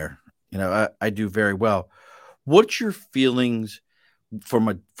coupon on there. I do very well. What's your feelings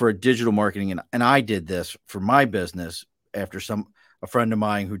for a digital marketing? And I did this for my business after a friend of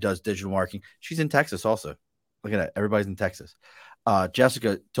mine who does digital marketing. She's in Texas also. Look at that. Everybody's in Texas.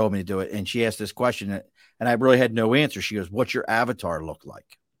 Jessica told me to do it, and she asked this question, and I really had no answer. She goes, "What's your avatar look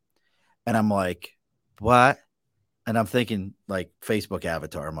like?" And I'm like, "What?" And I'm thinking like Facebook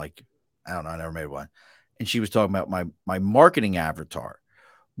avatar. I'm like, I don't know. I never made one. And she was talking about my marketing avatar.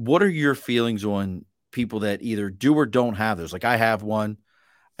 What are your feelings on people that either do or don't have those? Like I have one.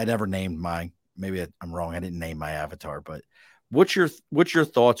 I never named mine. Maybe I'm wrong. I didn't name my avatar, but what's your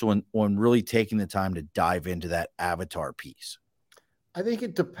thoughts on really taking the time to dive into that avatar piece? I think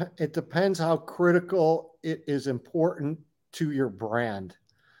it depends how critical it is important to your brand,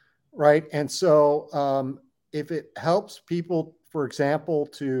 right? And so, if it helps people, for example,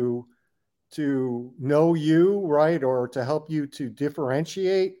 to know you, right, or to help you to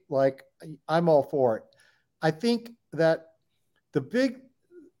differentiate, like I'm all for it. I think that the big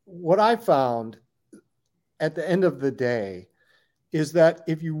what I found at the end of the day is that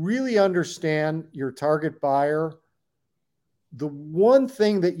if you really understand your target buyer, the one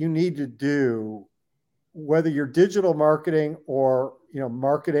thing that you need to do, whether you're digital marketing or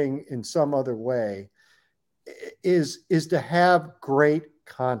marketing in some other way, is to have great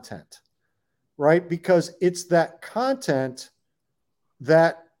content, right? Because it's that content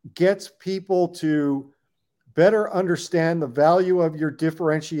that gets people to better understand the value of your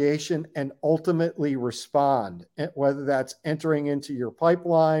differentiation and ultimately respond, whether that's entering into your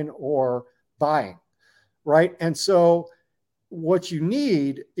pipeline or buying, right? And so what you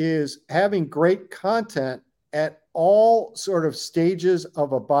need is having great content at all sort of stages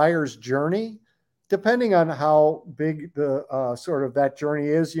of a buyer's journey, depending on how big the sort of that journey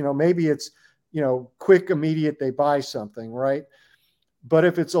is. Maybe it's quick, immediate, they buy something, right? But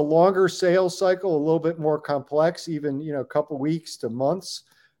if it's a longer sales cycle, a little bit more complex, even a couple weeks to months,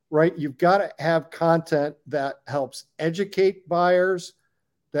 right? You've got to have content that helps educate buyers,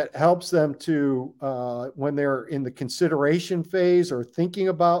 that helps them to when they're in the consideration phase or thinking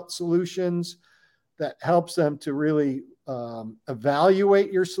about solutions, that helps them to really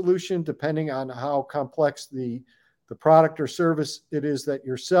evaluate your solution depending on how complex the product or service it is that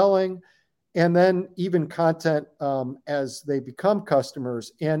you're selling, and then even content as they become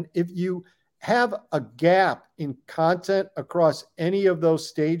customers. And if you have a gap in content across any of those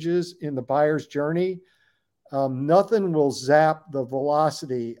stages in the buyer's journey, nothing will zap the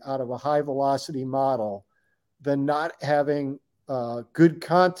velocity out of a high velocity model than not having good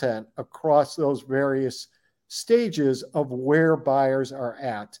content across those various stages of where buyers are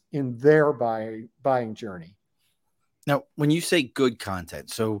at in their buying journey. Now, when you say good content,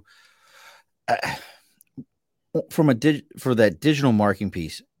 so uh, for that digital marketing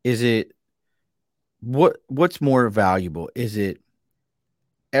piece, is it what's more valuable? Is it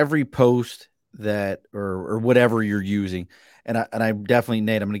every post that or whatever you're using? And I definitely,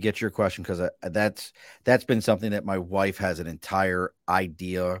 Nate, I'm going to get your question because that's been something that my wife has an entire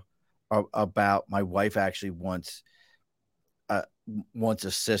idea about. My wife actually uh, wants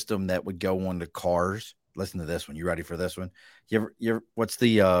a system that would go on the cars. Listen to this one. You ready for this one? What's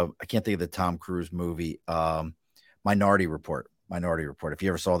the I can't think of the Tom Cruise movie, Minority Report. Minority Report. If you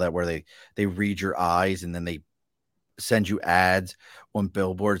ever saw that, where they read your eyes and then they send you ads on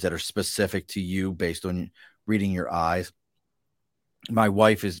billboards that are specific to you based on reading your eyes. My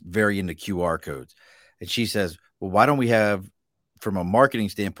wife is very into QR codes, and she says, "Well, why don't we have, from a marketing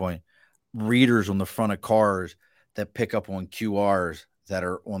standpoint, readers on the front of cars that pick up on QRs that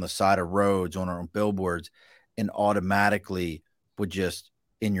are on the side of roads, on our billboards, and automatically would just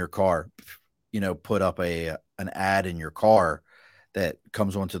in your car, put up an ad in your car that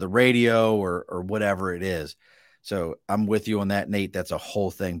comes onto the radio or whatever it is." So I'm with you on that, Nate. That's a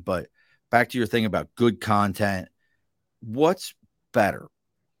whole thing. But back to your thing about good content, what's better?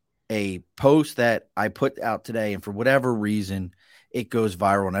 A post that I put out today, and for whatever reason, it goes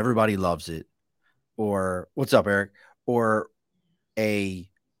viral and everybody loves it. Or what's up, Eric? Or a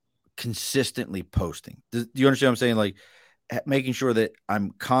consistently posting. Do you understand what I'm saying? Like making sure that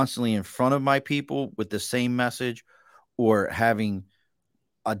I'm constantly in front of my people with the same message, or having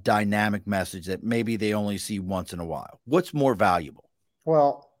a dynamic message that maybe they only see once in a while. What's more valuable?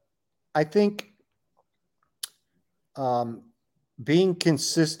 Well, I think um, being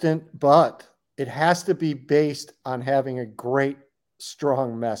consistent, but it has to be based on having a great,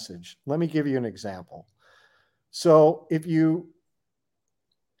 strong message. Let me give you an example. So if you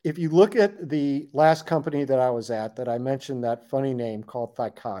look at the last company that I was at, that I mentioned that funny name called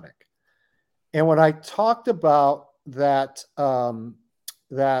Thycotic, and when I talked about that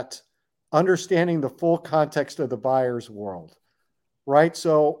understanding the full context of the buyer's world, right?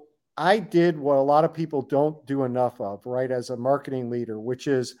 So I did what a lot of people don't do enough of, right, as a marketing leader, which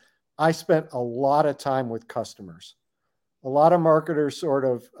is I spent a lot of time with customers. A lot of marketers sort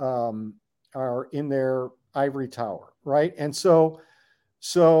of are in their ivory tower, right? And so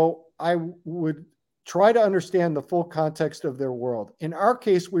I would try to understand the full context of their world. In our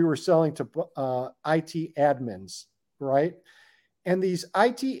case, we were selling to IT admins, right? And these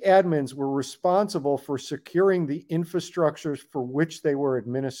IT admins were responsible for securing the infrastructures for which they were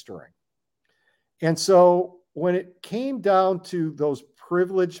administering. And so when it came down to those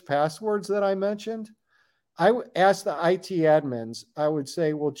privileged passwords that I mentioned, I would ask the IT admins, I would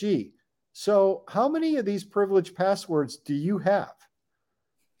say, well, gee, so how many of these privileged passwords do you have?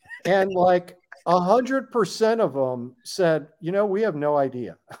 And like 100% of them said, we have no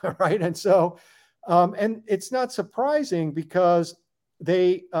idea. Right. And so, and it's not surprising because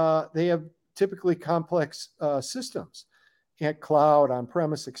they have typically complex systems at cloud, on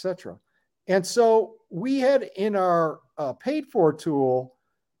premise, etc. And so we had in our paid for tool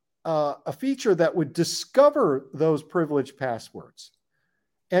a feature that would discover those privileged passwords.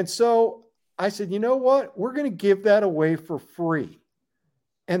 And so I said, you know what? We're going to give that away for free.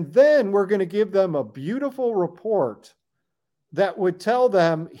 And then we're going to give them a beautiful report that would tell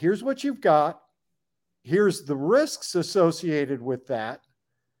them, here's what you've got. Here's the risks associated with that.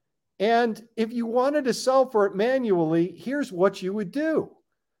 And if you wanted to solve for it manually, here's what you would do.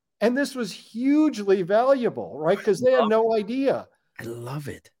 And this was hugely valuable, right? Because they had no idea. I love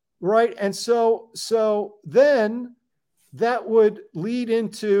it. Right. And so then that would lead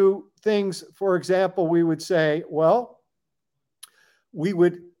into things. For example, we would say, well, we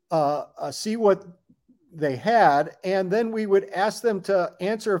would see what they had, and then we would ask them to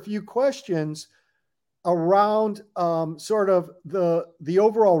answer a few questions around sort of the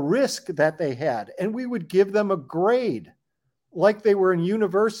overall risk that they had, and we would give them a grade like they were in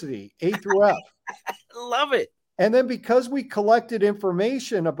university, A through F. Love it. And then because we collected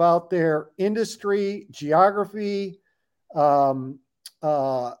information about their industry, geography, um,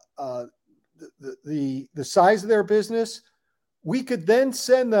 the size of their business, we could then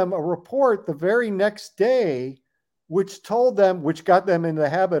send them a report the very next day, which got them in the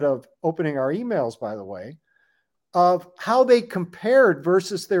habit of opening our emails, by the way, of how they compared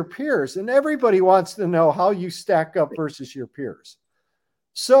versus their peers. And everybody wants to know how you stack up versus your peers.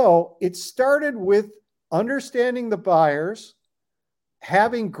 So it started with understanding the buyers,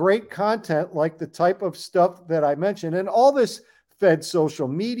 having great content like the type of stuff that I mentioned, and all this fed social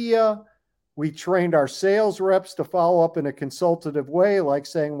media. We trained our sales reps to follow up in a consultative way, like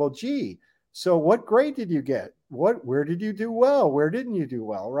saying, well, gee, so what grade did you get? Where did you do well? Where didn't you do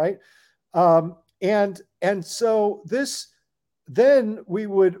well? Right. And so this, then we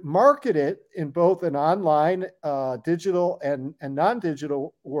would market it in both an online, digital and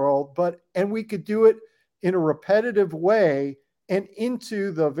non-digital world, and we could do it in a repetitive way and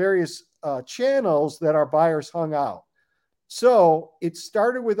into the various channels that our buyers hung out. So it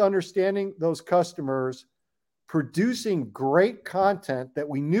started with understanding those customers, producing great content that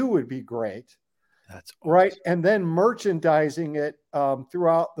we knew would be great. That's awesome. Right. And then merchandising it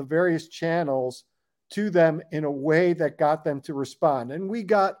throughout the various channels to them in a way that got them to respond. And we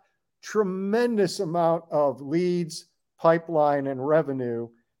got tremendous amount of leads, pipeline, and revenue.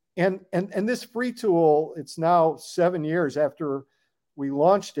 And this free tool, it's now 7 years after we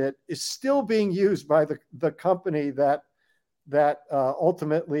launched it, is still being used by the company that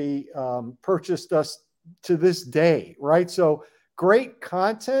ultimately purchased us to this day, right? So great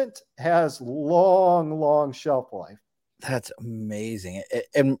content has long shelf life. That's amazing.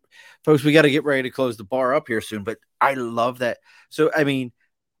 And folks, we got to get ready to close the bar up here soon, but I love that. So, I mean,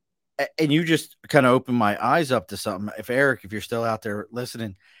 and you just kind of opened my eyes up to something. If Eric, if you're still out there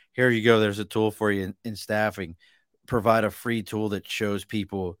listening, here you go. There's a tool for you in staffing. Provide a free tool that shows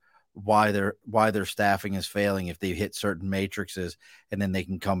people why their staffing is failing if they hit certain matrices, and then they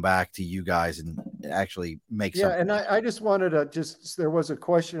can come back to you guys and actually make something. And I just wanted to there was a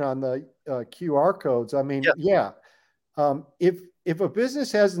question on the QR codes. I mean, if a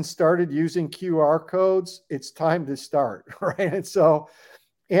business hasn't started using QR codes, it's time to start, right? And so,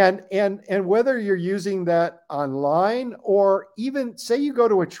 and whether you're using that online or even say you go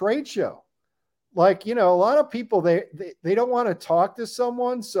to a trade show, like, a lot of people, they don't want to talk to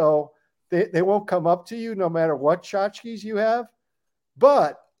someone, so they won't come up to you no matter what tchotchkes you have,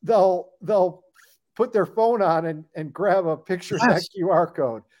 but they'll put their phone on and grab a picture of that Yes. QR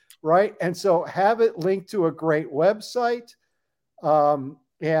code, right? And so have it linked to a great website, and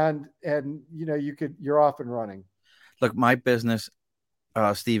you're off and running. Look, my business,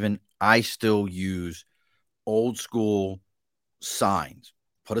 Stephen, I still use old school signs.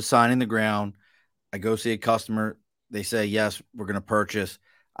 Put a sign in the ground. I go see a customer. They say, yes, we're going to purchase.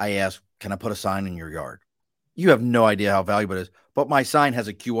 I ask, can I put a sign in your yard? You have no idea how valuable it is. But my sign has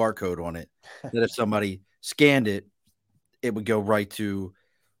a QR code on it that if somebody scanned it, it would go right to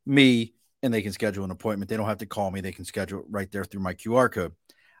me and they can schedule an appointment. They don't have to call me. They can schedule it right there through my QR code.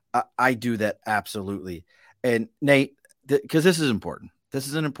 I do that absolutely. And Nate, because this is important. This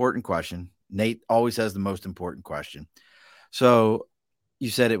is an important question. Nate always has the most important question. So you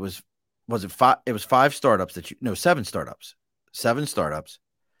said was it five? It was five startups that you no seven startups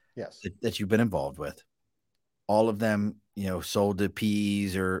Yes. that you've been involved with. All of them, sold to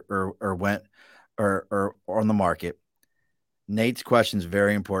PEs or went or on the market. Nate's question is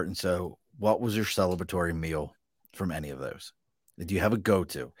very important. So, what was your celebratory meal from any of those? Do you have a go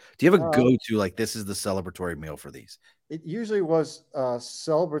to? Do you have a go Uh, to like this is the celebratory meal for these? it usually was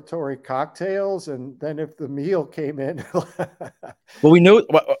celebratory cocktails, and then if the meal came in, Well, we know.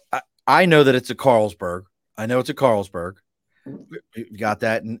 I know that it's a Carlsberg. I know it's a Carlsberg. We got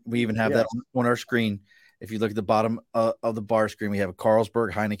that, and we even have that yes. on our screen. If you look at the bottom of the bar screen, we have a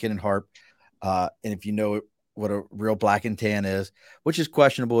Carlsberg, Heineken, and Harp. And if you know what a real black and tan is, which is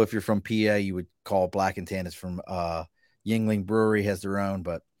questionable if you're from PA, you would call black and tan is from Yingling Brewery has their own,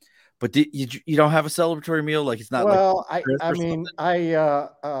 but you don't have a celebratory meal like it's not like Well, I Chris I or mean,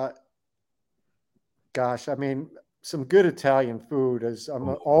 something. gosh, I mean, some good Italian food is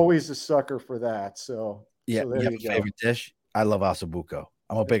always a sucker for that. So Yeah, so you there have you a go. favorite dish. I love ossobuco.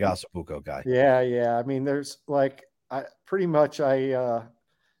 I'm a big ossobuco guy. Yeah, yeah. I mean, there's like I pretty much I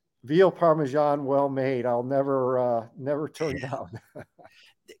veal parmesan well made. I'll never turn Yeah. down.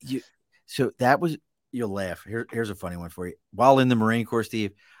 You so that was you'll laugh. Here's a funny one for you. While in the Marine Corps,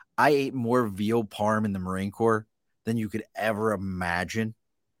 Steve, I ate more veal parm in the Marine Corps than you could ever imagine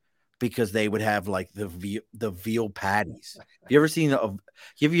because they would have like the veal patties. Have you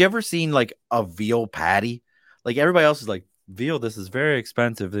ever seen like a veal patty? Like everybody else is like veal, this is very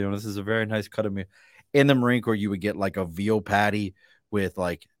expensive. This is a very nice cut of meat. In the Marine Corps, you would get like a veal patty with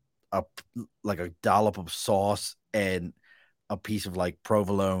a like a dollop of sauce and a piece of like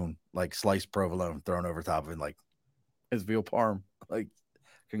provolone, like sliced provolone thrown over top of it, like it's veal parm. Like,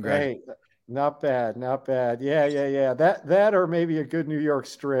 congratulations. Hey, not bad, not bad. Yeah, yeah, yeah. That or maybe a good New York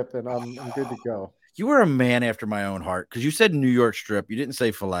strip, and I'm good to go. You were a man after my own heart because you said New York strip. You didn't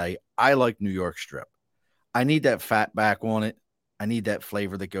say filet. I like New York strip. I need that fat back on it. I need that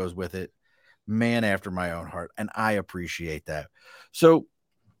flavor that goes with it. Man after my own heart. And I appreciate that. So,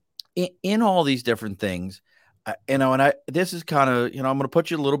 in all these different things, and this is kind of, I'm going to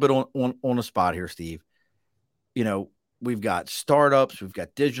put you a little bit on the spot here, Steve. You know, we've got startups, we've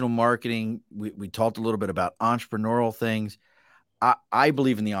got digital marketing. We talked a little bit about entrepreneurial things. I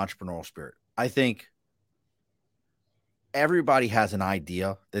believe in the entrepreneurial spirit. I think everybody has an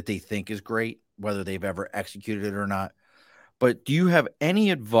idea that they think is great, whether they've ever executed it or not. But do you have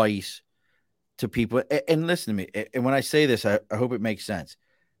any advice to people? And listen to me. And when I say this, I hope it makes sense.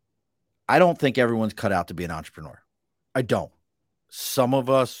 I don't think everyone's cut out to be an entrepreneur. I don't. Some of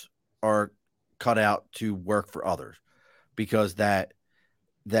us are cut out to work for others because that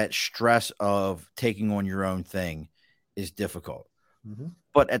stress of taking on your own thing is difficult. Mhm.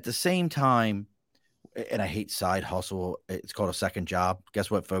 But at the same time, and I hate side hustle. It's called a second job. Guess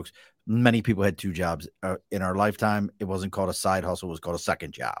what, folks? Many people had two jobs in our lifetime. It wasn't called a side hustle; it was called a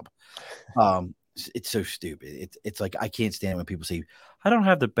second job. It's so stupid. It's like I can't stand when people say, "I don't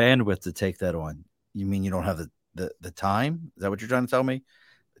have the bandwidth to take that on." You mean you don't have the time? Is that what you're trying to tell me?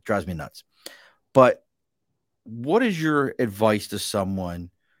 It drives me nuts. But what is your advice to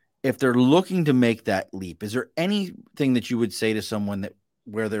someone if they're looking to make that leap? Is there anything that you would say to someone that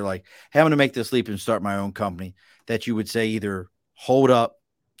where they're like, hey, I'm going to make this leap and start my own company that you would say either hold up,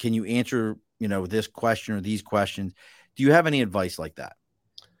 can you answer, this question or these questions? Do you have any advice like that?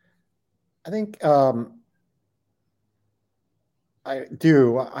 I think I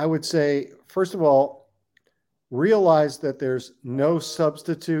do. I would say, first of all, realize that there's no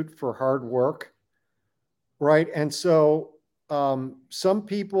substitute for hard work, right? And so some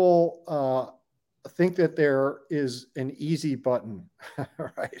people think that there is an easy button,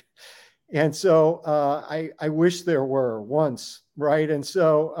 right? And so I wish there were once, right? And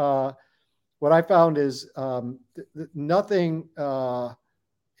so what I found is nothing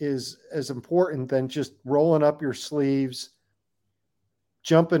is as important than just rolling up your sleeves,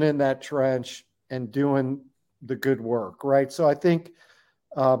 jumping in that trench, and doing the good work, right? So I think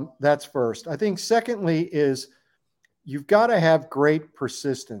that's first. I think secondly is you've got to have great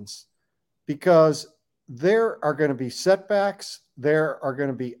persistence because there are going to be setbacks, there are going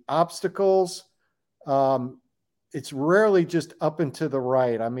to be obstacles. Um, it's rarely just up and to the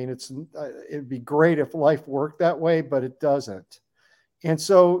right. I mean, it'd be great if life worked that way, but it doesn't. And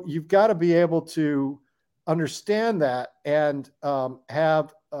so you've got to be able to understand that and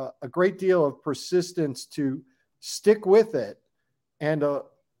have a great deal of persistence to stick with it and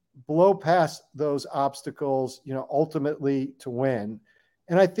blow past those obstacles, ultimately to win.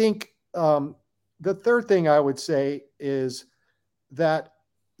 And I think the third thing I would say is that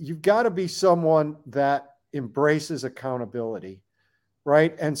you've got to be someone that embraces accountability,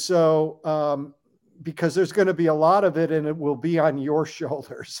 right? And so, because there's going to be a lot of it and it will be on your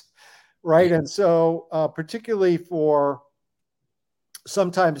shoulders, right? Yeah. And so, particularly for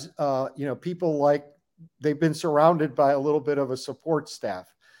sometimes, people like they've been surrounded by a little bit of a support staff.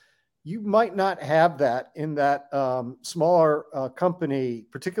 You might not have that in that smaller company,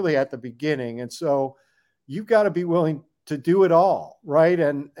 particularly at the beginning. And so you've got to be willing to do it all, right?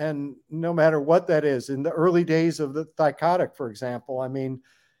 And no matter what that is, in the early days of the Thycotic, for example, I mean,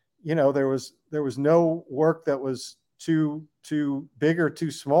 there was no work that was too big or too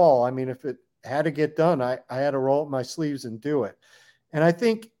small. I mean, if it had to get done, I had to roll up my sleeves and do it. And I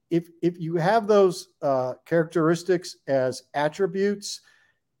think if you have those characteristics as attributes,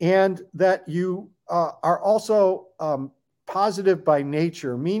 and that you are also positive by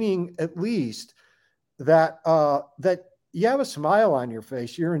nature, meaning at least that you have a smile on your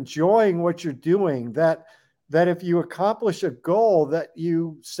face, you're enjoying what you're doing, that if you accomplish a goal, that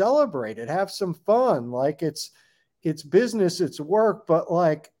you celebrate it, have some fun, like it's business, it's work, but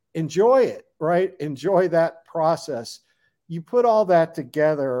like enjoy it, right? Enjoy that process. You put all that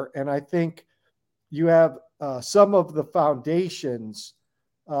together, and I think you have some of the foundations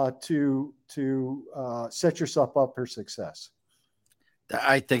to set yourself up for success.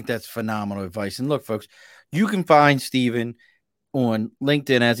 I think that's phenomenal advice. And look, folks, you can find Steven on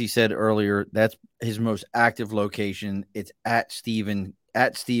LinkedIn, as he said earlier. That's his most active location. It's at Steve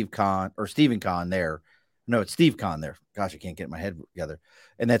Kahan or Stephen Kahan there. No, it's Steve Kahan there. Gosh, I can't get my head together.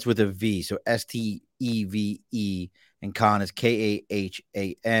 And that's with a V. So Steve, and Kahan is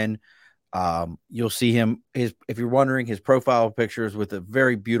Kahan. You'll see him. If you're wondering, his profile picture is with a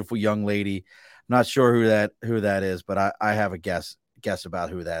very beautiful young lady. I'm not sure who that is, but I have a guess about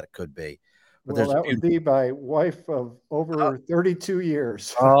who that could be. But Well, there's a that would beautiful. be my wife of over 32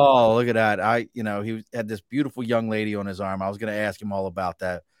 years. Oh, look at that! Had this beautiful young lady on his arm. I was going to ask him all about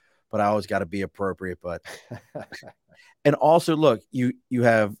that, but I always got to be appropriate. But and also, look, you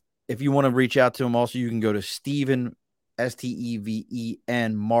have if you want to reach out to him, also you can go to Stephen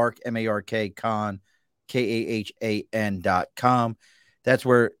Steven Mark Mark Khan KAHAN.com. That's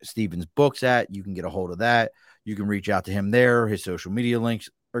where Steven's book's at. You can get a hold of that. You can reach out to him there. His social media links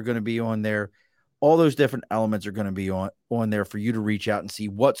are going to be on there. All those different elements are going to be on there for you to reach out and see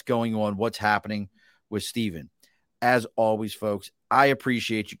what's going on, what's happening with Steven. As always, folks, I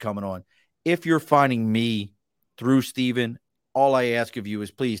appreciate you coming on. If you're finding me through Steven, all I ask of you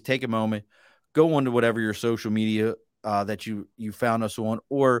is please take a moment, go on to whatever your social media that you found us on,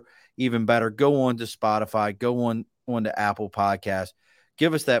 or even better, go on to Spotify, go on to Apple Podcasts,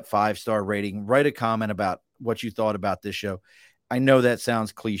 give us that 5-star rating, write a comment about what you thought about this show. I know that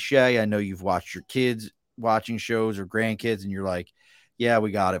sounds cliche. I know you've watched your kids watching shows or grandkids, and you're like, yeah,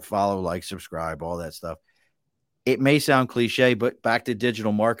 we got it. Follow, like, subscribe, all that stuff. It may sound cliche, but back to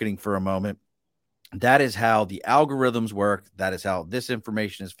digital marketing for a moment. That is how the algorithms work. That is how this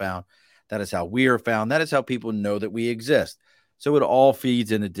information is found. That is how we are found. That is how people know that we exist. So it all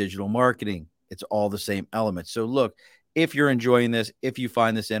feeds into digital marketing. It's all the same elements. So look, if you're enjoying this, if you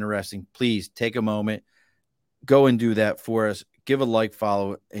find this interesting, please take a moment, go and do that for us. Give a like,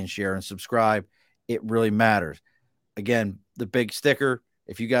 follow, and share and subscribe. It really matters. Again, the big sticker.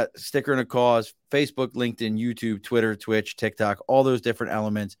 If you got a sticker and a cause, Facebook, LinkedIn, YouTube, Twitter, Twitch, TikTok, all those different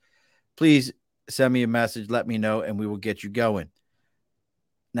elements, please send me a message, let me know, and we will get you going.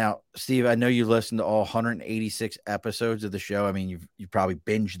 Now, Steve, I know you listened to all 186 episodes of the show. I mean, you probably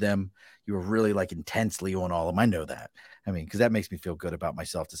binged them. You were really like intensely on all of them. I know that. I mean, because that makes me feel good about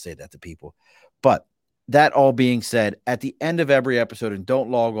myself to say that to people. But that all being said, at the end of every episode, and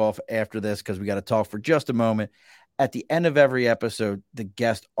don't log off after this because we got to talk for just a moment. At the end of every episode, the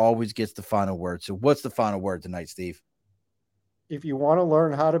guest always gets the final word. So, what's the final word tonight, Steve? If you want to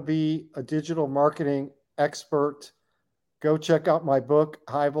learn how to be a digital marketing expert, go check out my book,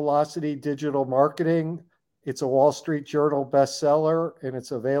 High Velocity Digital Marketing. It's a Wall Street Journal bestseller, and it's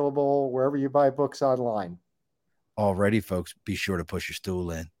available wherever you buy books online. Alrighty, folks, be sure to push your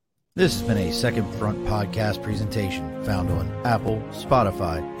stool in. This has been a Second Front podcast presentation found on Apple,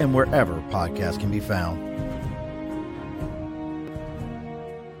 Spotify, and wherever podcasts can be found.